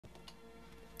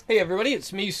Hey everybody,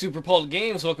 it's me,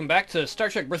 SuperPaulGames. Welcome back to Star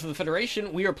Trek Birth of the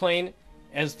Federation. We are playing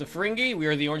as the Ferengi. We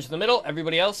are the orange in the middle.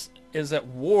 Everybody else is at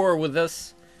war with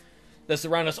us. That's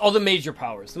around us. All the major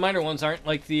powers. The minor ones aren't,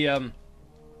 like the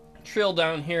Trill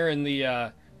down here in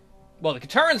the... well, the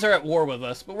Katarans are at war with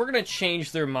us, but we're going to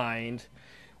change their mind.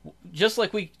 Just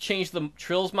like we changed the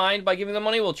Trill's mind by giving them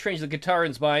money, we'll change the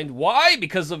Katarans' mind. Why?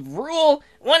 Because of Rule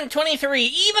 123.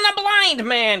 Even a blind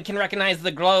man can recognize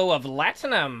the glow of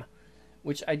Latinum,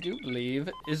 which I do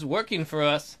believe is working for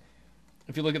us.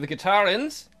 If you look at the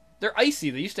Katarans, they're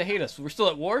icy. They used to hate us. We're still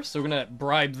at war, so we're going to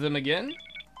bribe them again.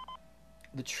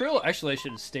 The Trill, actually I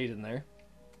should have stayed in there.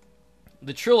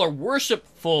 The Trill are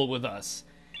worshipful with us.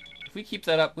 If we keep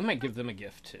that up, we might give them a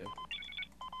gift too.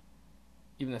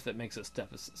 Even if that makes us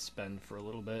deficit spend for a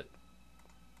little bit.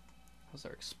 How's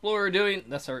our Explorer doing?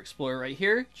 That's our Explorer right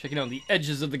here. Checking out the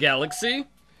edges of the galaxy.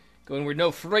 Going where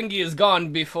no Ferengi has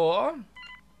gone before.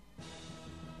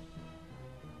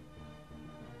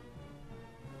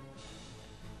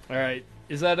 Alright,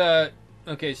 is that a...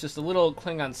 okay, it's just a little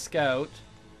Klingon scout.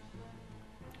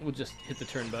 We'll just hit the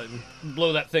turn button.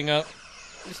 Blow that thing up.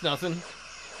 It's nothing.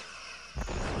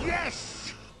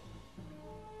 Yes!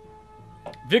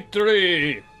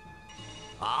 Victory!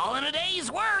 All in a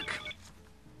day's work!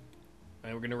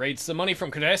 And we're gonna raid some money from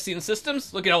Cardassian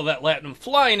systems. Look at all that Latinum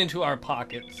flying into our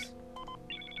pockets.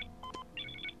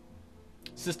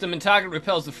 System and target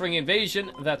repels the Ferengi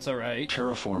invasion. That's alright.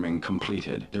 Terraforming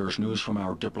completed. There is news from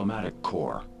our diplomatic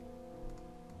corps.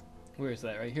 Where is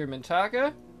that? Right here,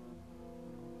 Mintaka?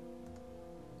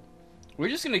 We're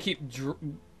just gonna keep...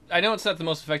 I know it's not the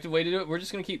most effective way to do it. We're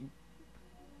just gonna keep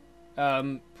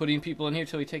putting people in here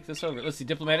till we take this over. Let's see,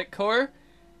 Diplomatic Corps.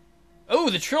 Oh,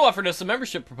 the Trill offered us a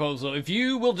membership proposal. If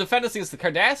you will defend us against the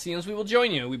Cardassians, we will join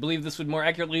you. We believe this would more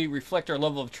accurately reflect our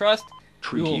level of trust.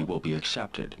 Treaty will be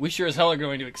accepted. We sure as hell are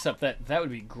going to accept that. That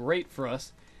would be great for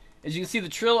us. As you can see, the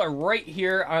Trill are right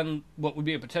here on what would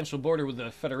be a potential border with the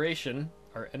Federation,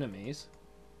 our enemies.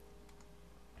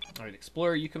 Alright,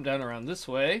 Explorer, you come down around this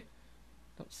way.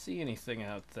 Don't see anything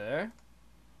out there.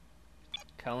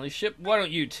 Colony ship, why don't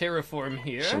you terraform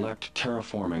here? Select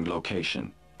terraforming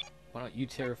location. Why don't you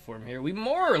terraform here? We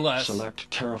more or less... Select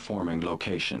terraforming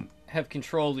location. ...have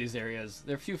control of these areas.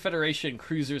 There are a few Federation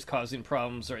cruisers causing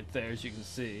problems right there, as you can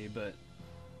see, but...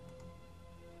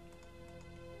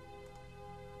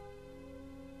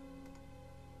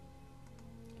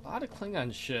 a lot of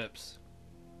Klingon ships.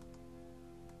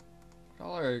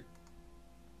 All our...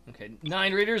 okay,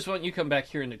 9 raiders, why don't you come back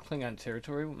here into Klingon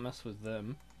territory? We'll mess with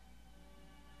them.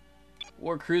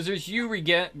 War cruisers, you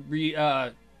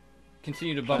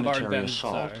continue to bombard Planetary them.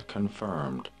 assault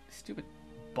confirmed. Stupid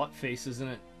butt face, isn't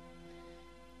it?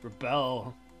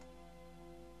 Rebel.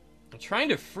 I'm trying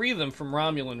to free them from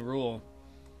Romulan rule.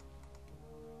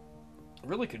 I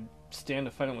really could stand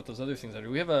to fight them with those other things.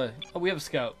 We have a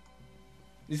scout.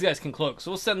 These guys can cloak, so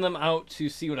we'll send them out to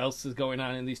see what else is going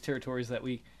on in these territories that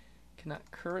we cannot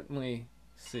currently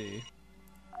see.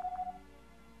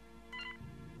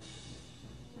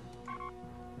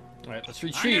 Alright, let's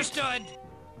retreat. Understood!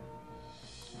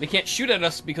 They can't shoot at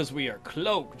us because we are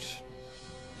cloaked.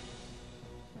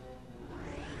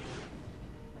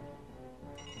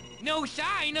 No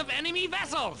sign of enemy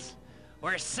vessels!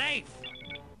 We're safe!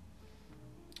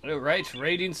 Alright,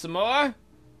 raiding some more.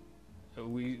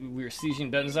 We're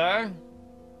sieging Benzar.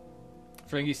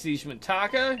 Ferengi siege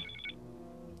Mintaka.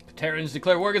 Katarans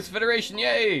declare war against the Federation,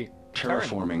 yay!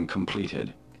 Terraforming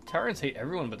completed. Katarans hate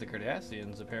everyone but the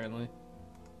Cardassians, apparently.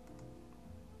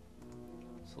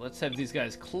 So let's have these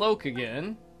guys cloak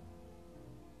again.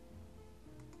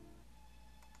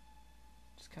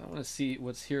 Just kind of want to see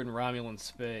what's here in Romulan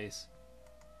space.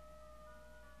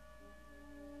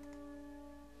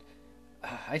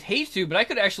 I'd hate to, but I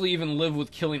could actually even live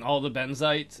with killing all the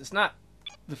Benzites. It's not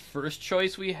the first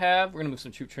choice we have. We're going to move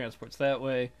some troop transports that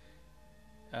way.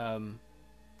 Why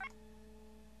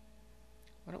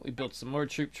don't we build some more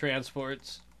troop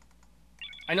transports?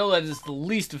 I know that is the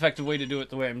least effective way to do it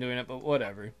the way I'm doing it, but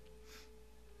whatever.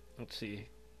 Let's see.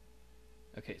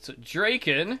 Okay, so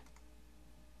Draken.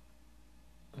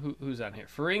 Who's on here?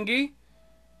 Ferengi.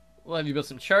 We'll have you build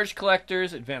some charge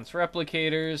collectors, advanced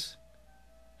replicators,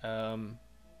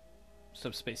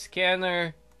 subspace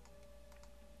scanner,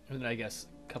 and then I guess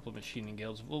a couple of machining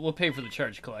guilds. We'll pay for the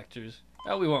charge collectors.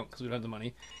 Oh, we won't because we don't have the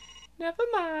money. Never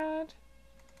mind.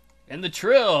 And the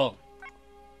Trill.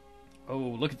 Oh,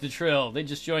 look at the Trill. They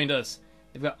just joined us.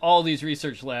 They've got all these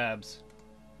research labs.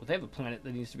 Well, they have a planet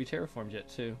that needs to be terraformed yet,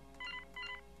 too.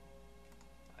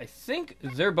 I think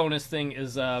their bonus thing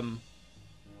is,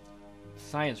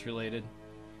 science related.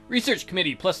 Research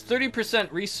Committee, plus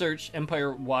 30% research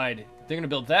empire-wide. They're going to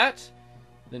build that.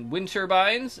 Then wind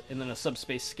turbines, and then a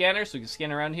subspace scanner, so we can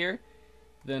scan around here.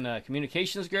 Then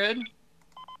communications grid.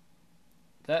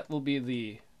 That will be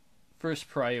the first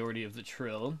priority of the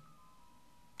Trill.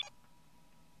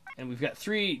 And we've got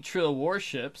 3 Trill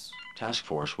warships. Task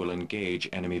Force will engage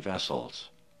enemy vessels.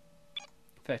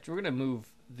 In fact, we're going to move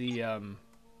the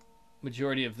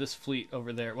majority of this fleet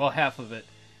over there. Well, half of it.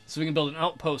 So we can build an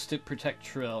outpost to protect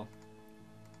Trill.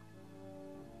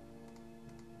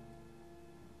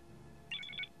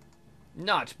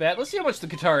 Not bad. Let's see how much the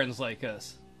Katarans like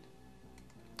us.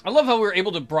 I love how we're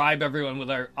able to bribe everyone with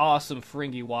our awesome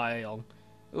Ferengi Wild.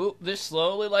 Ooh, they're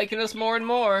slowly liking us more and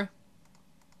more.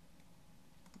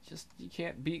 Just, you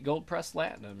can't beat gold-pressed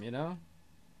Latinum, you know?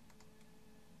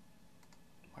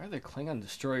 Why are there Klingon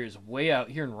destroyers way out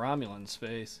here in Romulan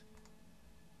space?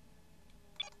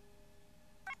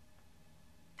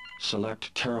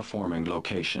 Select terraforming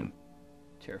location.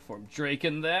 Terraform Drake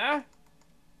in there.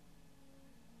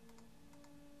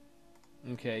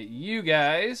 Okay, you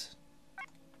guys.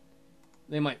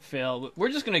 They might fail, but we're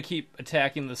just going to keep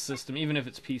attacking the system, even if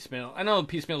it's piecemeal. I know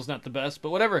piecemeal's not the best,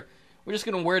 but whatever. We're just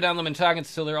going to wear down the Mintakans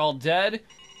until they're all dead,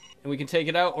 and we can take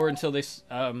it out, or until they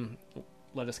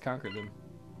let us conquer them.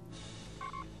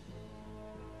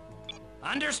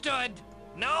 Understood.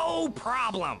 No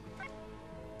problem.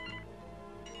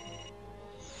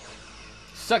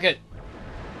 Suck it.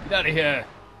 Get out of here.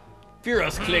 Fear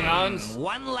us, Klingons.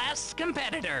 One less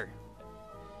competitor.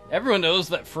 Everyone knows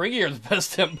that Ferengi are the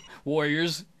best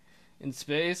warriors in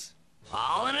space.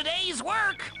 All in a day's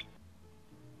work.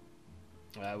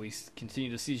 We continue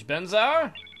to siege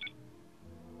Benzar.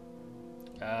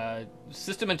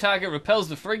 System Intaka repels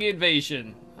the Ferengi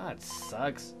invasion. That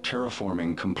sucks.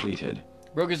 Terraforming completed.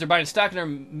 Brokers are buying stock in our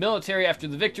military after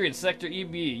the victory in Sector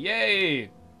EB.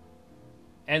 Yay!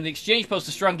 And the exchange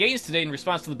posted strong gains today in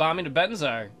response to the bombing of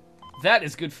Benzar. That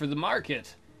is good for the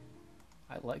market.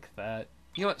 I like that.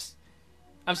 You know what?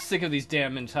 I'm sick of these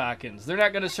damn Mintakans. They're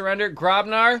not going to surrender.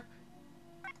 Grobnar?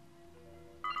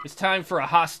 It's time for a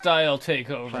hostile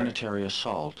takeover. Planetary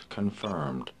assault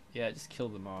confirmed. Yeah, just kill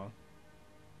them all.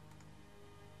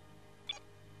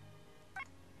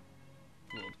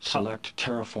 Select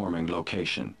terraforming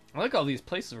location. I like all these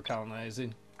places we're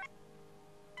colonizing.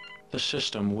 The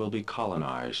system will be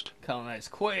colonized. Colonize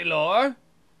Quaylor.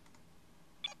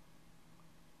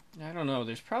 I don't know,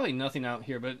 there's probably nothing out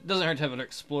here, but it doesn't hurt to have an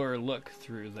explorer look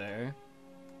through there.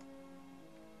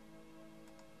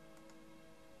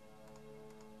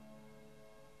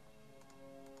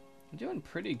 I'm doing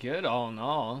pretty good all in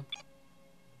all.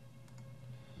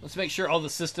 Let's make sure all the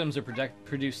systems are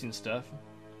producing stuff.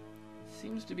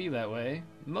 Seems to be that way.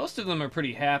 Most of them are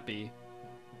pretty happy.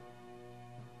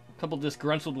 A couple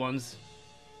disgruntled ones.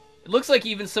 It looks like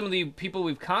even some of the people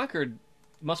we've conquered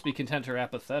must be content or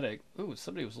apathetic. Ooh,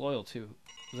 somebody was loyal too.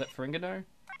 Was that Ferenginar?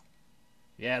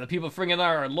 Yeah, the people of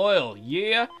Ferenginar are loyal.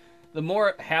 Yeah! The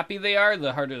more happy they are,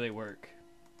 the harder they work.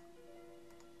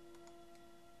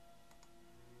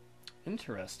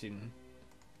 Interesting.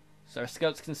 So our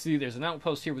scouts can see there's an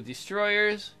outpost here with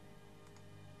destroyers.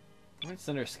 We're going to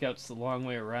send our scouts the long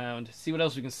way around. See what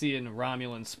else we can see in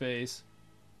Romulan space.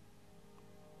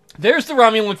 There's the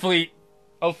Romulan fleet!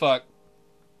 Oh, fuck.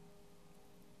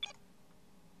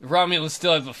 The Romulans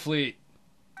still have a fleet.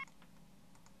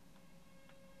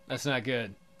 That's not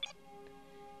good.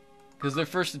 Because their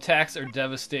first attacks are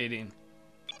devastating.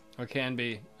 Or can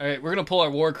be. Alright, we're going to pull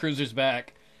our war cruisers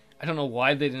back. I don't know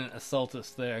why they didn't assault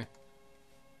us there.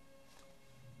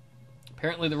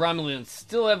 Apparently the Romulans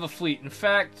still have a fleet. In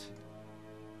fact,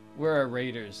 where are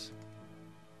raiders?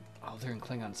 Oh, they're in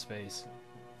Klingon space.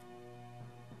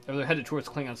 Oh, they're headed towards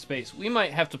Klingon space. We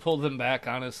might have to pull them back,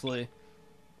 honestly.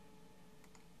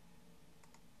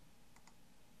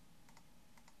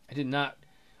 I did not...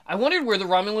 I wondered where the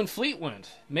Romulan fleet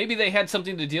went. Maybe they had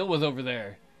something to deal with over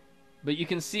there. But you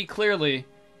can see clearly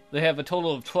they have a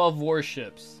total of 12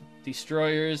 warships.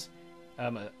 Destroyers,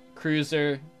 a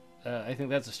cruiser. I think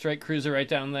that's a strike cruiser right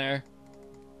down there.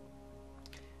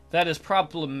 That is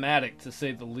problematic, to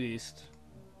say the least.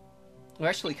 Well,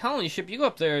 actually, colony ship, you go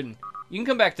up there and you can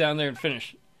come back down there and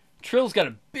finish. Trill's got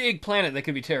a big planet that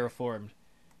could be terraformed.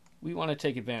 We want to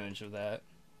take advantage of that.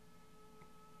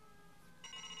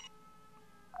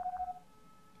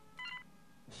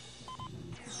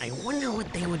 I wonder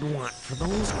what they would want for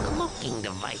those cloaking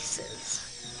devices.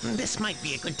 This might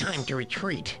be a good time to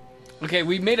retreat. Okay,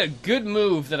 we made a good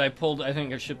move that I pulled, I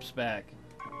think, our ships back.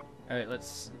 Alright,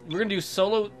 we're gonna do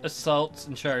solo assaults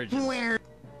and charges.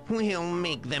 We'll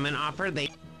make them an offer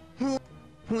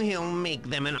We'll make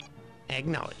them an...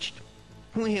 Acknowledged.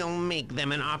 We'll make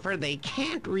them an offer they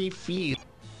can't refuse.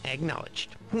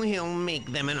 Acknowledged. We'll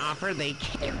make them an offer they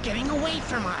can't... They're getting away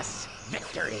from us.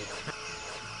 Victory.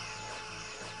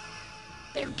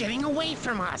 They're getting away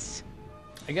from us.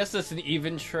 I guess that's an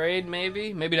even trade,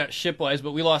 maybe? Maybe not ship-wise,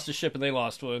 but we lost a ship and they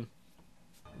lost one.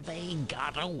 They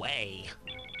got away.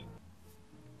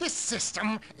 This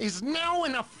system is now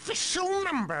an official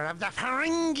member of the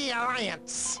Ferengi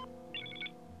Alliance.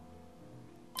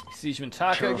 Siege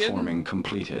Mintaka again. Terraforming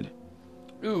completed.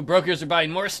 Ooh, brokers are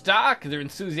buying more stock. They're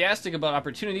enthusiastic about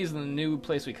opportunities in the new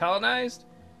place we colonized.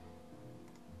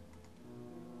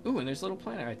 Ooh, and there's a little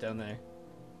planet right down there.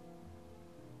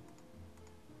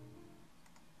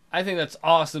 I think that's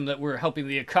awesome that we're helping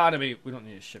the economy. We don't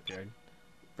need a shipyard.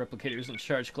 Replicators and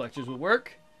charge collectors will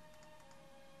work.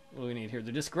 What do we need here?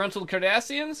 The disgruntled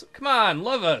Cardassians? Come on,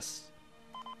 love us.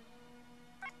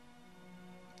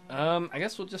 I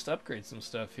guess we'll just upgrade some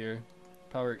stuff here.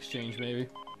 Power exchange, maybe.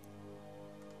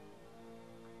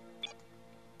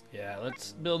 Yeah,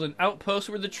 let's build an outpost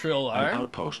where the Trill are. An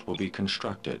outpost will be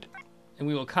constructed. And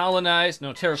we will colonize...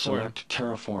 No, terraform. Select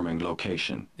terraforming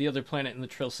location. The other planet in the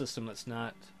Trill system that's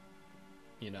not,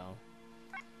 you know,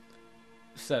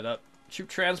 set up. Troop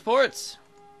transports.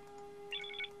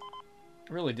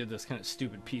 I really did this kind of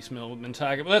stupid piecemeal with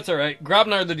Mintaka, but that's alright.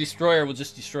 Grobnar the Destroyer will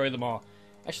just destroy them all.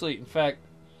 Actually, in fact,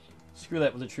 screw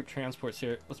that with the troop transports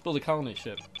here. Let's build a colony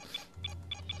ship.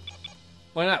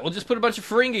 Why not? We'll just put a bunch of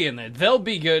Ferengi in there. They'll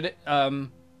be good.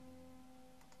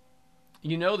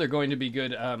 You know they're going to be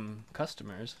good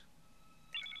customers.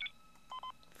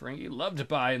 Ferengi love to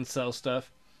buy and sell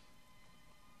stuff.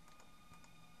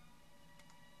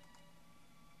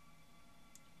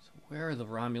 So where are the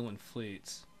Romulan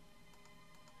fleets?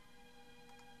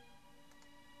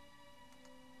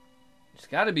 There's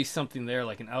got to be something there,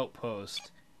 like an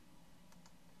outpost.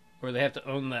 Where they have to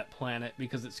own that planet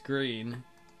because it's green.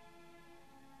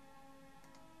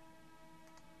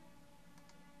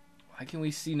 Why can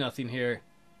we see nothing here?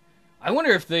 I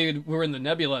wonder if they were in the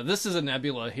nebula. This is a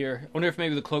nebula here. I wonder if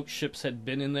maybe the cloaked ships had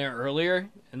been in there earlier,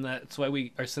 and that's why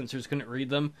our sensors couldn't read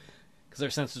them, because our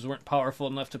sensors weren't powerful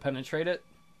enough to penetrate it.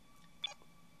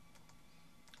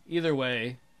 Either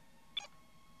way,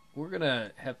 we're gonna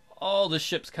have all the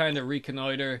ships kind of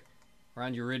reconnoiter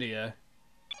around Eurydia.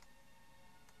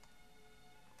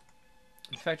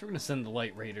 In fact, we're gonna send the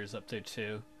light raiders up there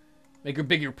too. Make a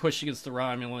bigger push against the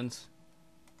Romulans.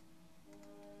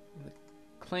 The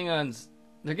Klingons,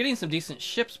 they're getting some decent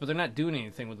ships, but they're not doing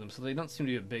anything with them, so they don't seem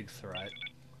to be a big threat.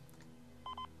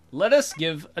 Let us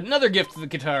give another gift to the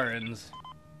Katarans.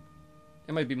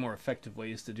 There might be more effective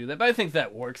ways to do that, but I think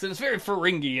that works, and it's very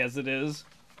Ferengi as it is.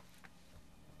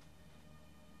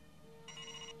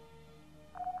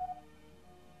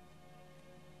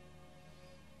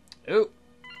 Oh.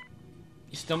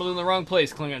 You stumbled in the wrong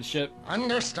place, Klingon ship.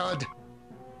 Understood.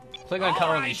 Klingon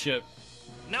colony ship.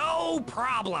 No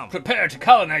problem. Prepare to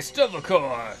colonize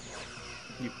Stovacor.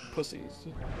 You pussies.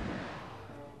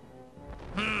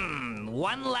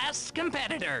 One less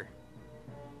competitor.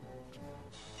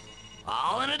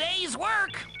 All in a day's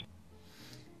work.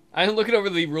 I'm looking over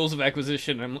the rules of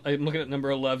acquisition. I'm looking at number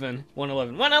 11.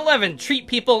 111. 111! Treat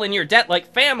people in your debt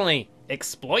like family.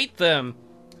 Exploit them.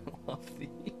 I love these.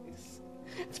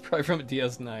 It's probably from a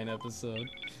DS9 episode.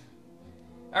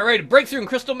 Alright, breakthrough in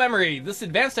crystal memory. This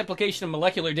advanced application of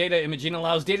molecular data imaging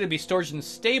allows data to be stored in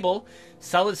stable,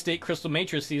 solid-state crystal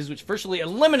matrices, which virtually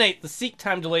eliminate the seek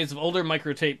time delays of older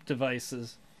microtape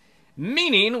devices.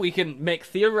 Meaning, we can make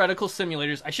theoretical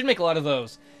simulators. I should make a lot of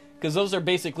those, because those are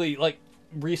basically, like,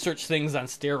 research things on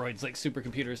steroids, like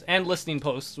supercomputers, and listening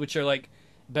posts, which are, like,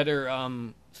 better,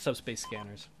 subspace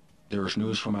scanners. There's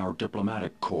news from our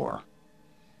diplomatic corps.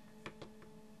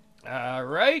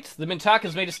 Alright, the Mintak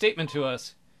has made a statement to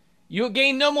us. You will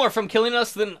gain no more from killing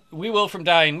us than we will from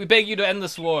dying. We beg you to end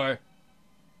this war.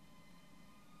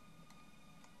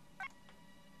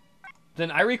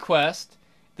 Then I request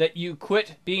that you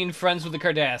quit being friends with the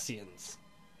Cardassians.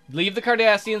 Leave the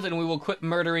Cardassians and we will quit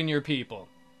murdering your people.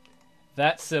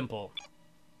 That's simple.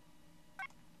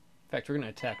 In fact, we're going to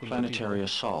attack with Planetary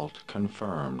assault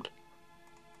confirmed.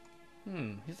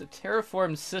 Here's a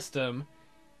terraformed system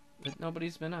that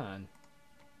nobody's been on.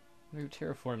 We've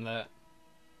terraformed that.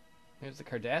 Here's the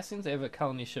Cardassians. They have a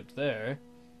colony ship there.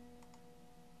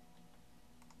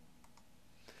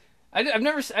 I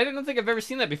don't think I've ever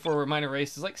seen that before, where minor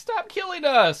race is like, stop killing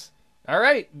us!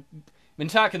 Alright,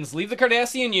 Mintakans, leave the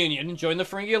Cardassian Union and join the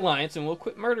Ferengi Alliance and we'll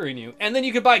quit murdering you. And then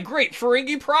you can buy great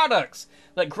Ferengi products,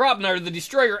 like Grobnar the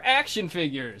Destroyer action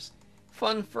figures.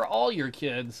 Fun for all your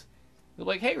kids. They're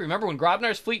like, hey, remember when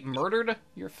Grobnar's fleet murdered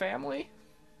your family?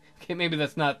 Okay, maybe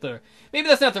that's not the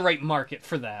right market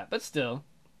for that, but still.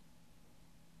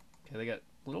 Okay, they got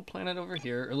a little planet over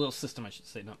here, or a little system, I should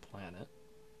say, not planet.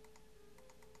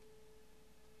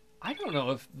 I don't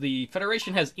know if the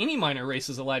Federation has any minor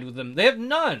races allied with them. They have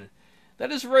none.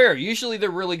 That is rare. Usually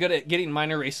they're really good at getting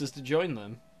minor races to join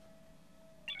them.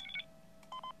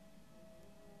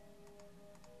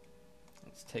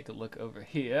 Let's take a look over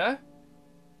here.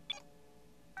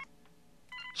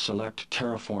 Select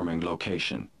terraforming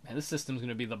location. Man, this system's going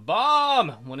to be the bomb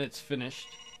when it's finished.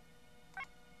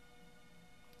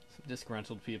 Some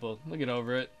disgruntled people. We'll get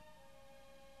over it.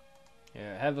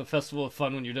 Yeah, have a festival of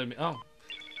fun when you're done. Oh.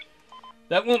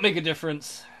 That won't make a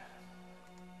difference.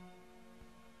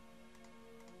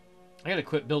 I gotta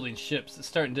quit building ships. It's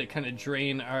starting to kind of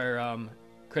drain our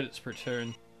credits per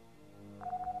turn.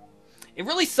 It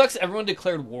really sucks everyone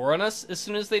declared war on us as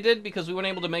soon as they did, because we weren't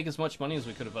able to make as much money as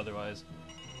we could have otherwise.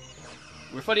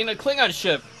 We're fighting a Klingon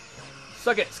ship.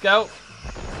 Suck it, Scout.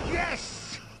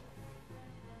 Yes!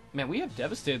 Man, we have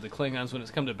devastated the Klingons when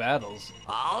it's come to battles.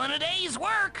 All in a day's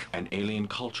work. An alien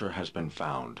culture has been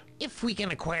found. If we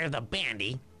can acquire the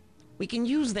Bandy, we can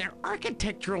use their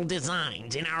architectural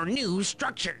designs in our new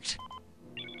structures.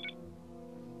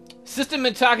 System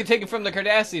Mintaka taken from the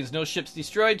Cardassians. No ships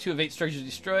destroyed. 2 of 8 structures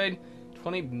destroyed.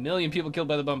 20 million people killed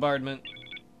by the bombardment.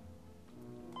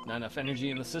 Not enough energy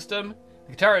in the system.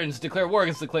 The Katarans declare war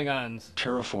against the Klingons.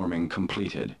 Terraforming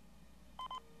completed.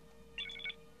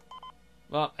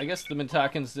 Well, I guess the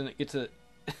Mintakans didn't get to...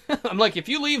 I'm like, if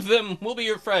you leave them, we'll be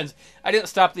your friends. I didn't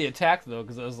stop the attack, though,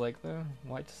 because I was like,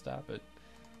 why to stop it?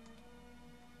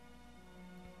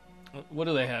 What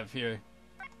do they have here?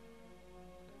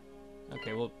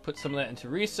 Okay, we'll put some of that into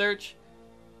research.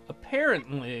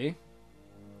 Apparently...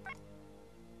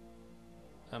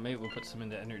 maybe we'll put some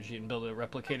into energy and build a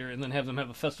replicator and then have them have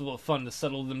a festival of fun to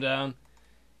settle them down.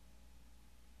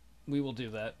 We will do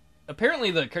that.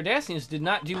 Apparently the Cardassians did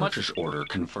not do Purchase order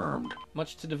confirmed.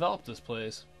 much to develop this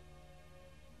place.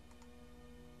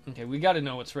 Okay, we gotta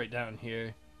know what's right down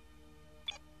here.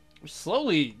 We're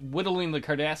slowly whittling the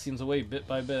Cardassians away bit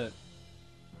by bit.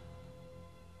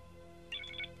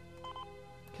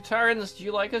 Katarans, do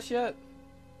you like us yet?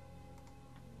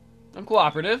 I'm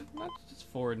cooperative. That's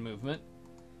just forward movement.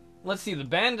 Let's see, the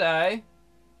Bandai.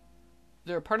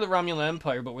 They're a part of the Romulan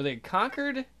Empire, but were they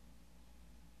conquered?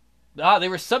 Ah, they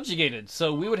were subjugated,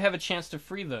 so we would have a chance to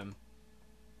free them.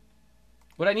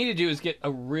 What I need to do is get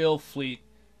a real fleet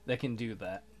that can do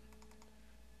that.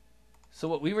 So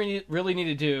what we really need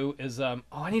to do is,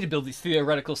 I need to build these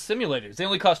theoretical simulators. They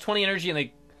only cost 20 energy and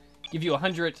they give you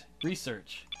 100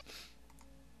 research.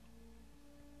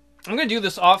 I'm going to do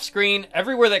this off screen.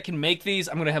 Everywhere that can make these,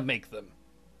 I'm going to make them.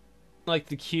 Like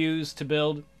the queues to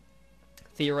build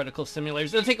theoretical simulators.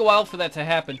 It'll take a while for that to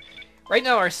happen. Right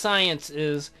now our science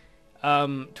is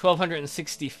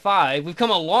 1265. We've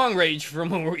come a long ways from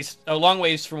where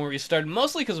we started,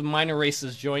 mostly because of minor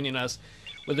races joining us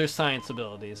with their science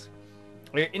abilities.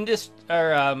 Our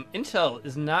intel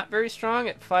is not very strong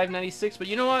at 596, but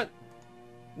you know what?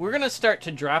 We're gonna start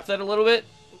to drop that a little bit.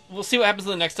 We'll see what happens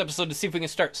in the next episode to see if we can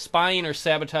start spying or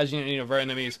sabotaging any of our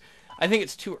enemies. I think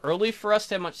it's too early for us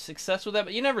to have much success with that,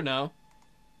 but you never know.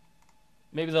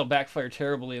 Maybe they'll backfire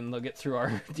terribly and they'll get through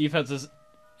our defenses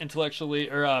intellectually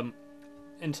or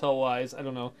intel-wise. I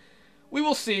don't know. We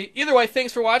will see. Either way,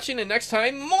 thanks for watching, and next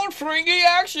time, more Ferengi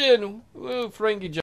action! Woo, Ferengi